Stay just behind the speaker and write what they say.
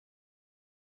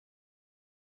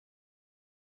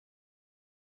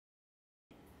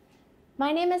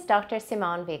My name is Dr.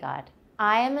 Simone Vigod.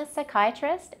 I am a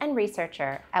psychiatrist and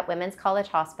researcher at Women's College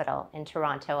Hospital in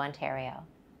Toronto, Ontario.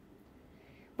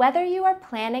 Whether you are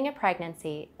planning a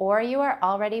pregnancy or you are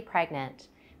already pregnant,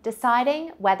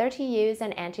 deciding whether to use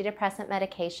an antidepressant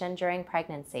medication during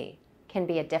pregnancy can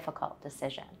be a difficult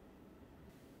decision.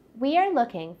 We are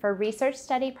looking for research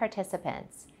study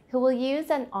participants who will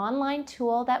use an online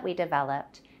tool that we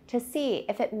developed to see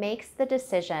if it makes the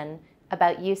decision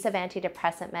about use of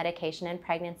antidepressant medication in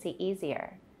pregnancy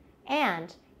easier,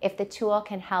 and if the tool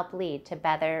can help lead to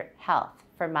better health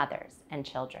for mothers and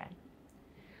children.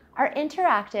 Our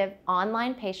interactive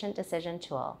online patient decision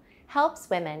tool helps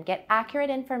women get accurate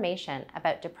information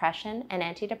about depression and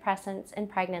antidepressants in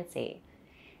pregnancy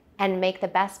and make the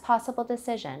best possible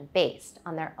decision based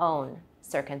on their own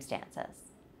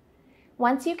circumstances.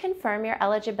 Once you confirm your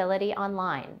eligibility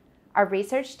online, our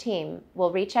research team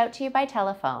will reach out to you by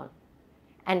telephone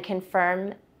and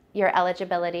confirm your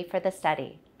eligibility for the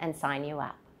study and sign you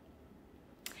up.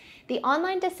 The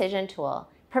online decision tool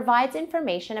provides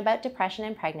information about depression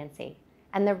in pregnancy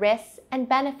and the risks and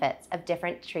benefits of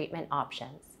different treatment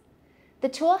options. The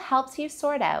tool helps you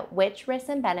sort out which risks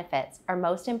and benefits are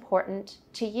most important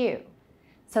to you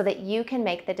so that you can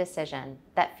make the decision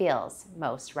that feels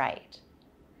most right.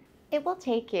 It will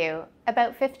take you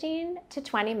about 15 to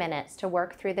 20 minutes to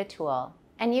work through the tool,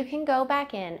 and you can go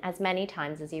back in as many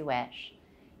times as you wish.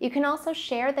 You can also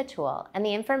share the tool and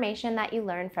the information that you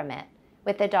learn from it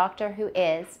with the doctor who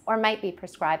is or might be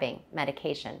prescribing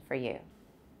medication for you.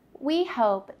 We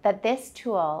hope that this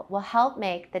tool will help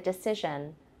make the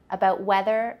decision about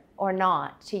whether or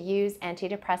not to use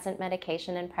antidepressant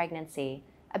medication in pregnancy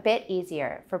a bit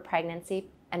easier for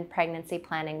pregnancy and pregnancy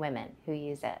planning women who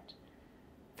use it.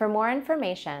 For more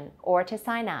information or to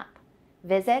sign up,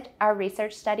 visit our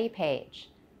research study page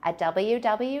at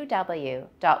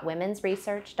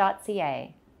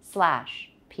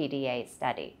www.womensresearch.ca/PDA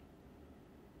study.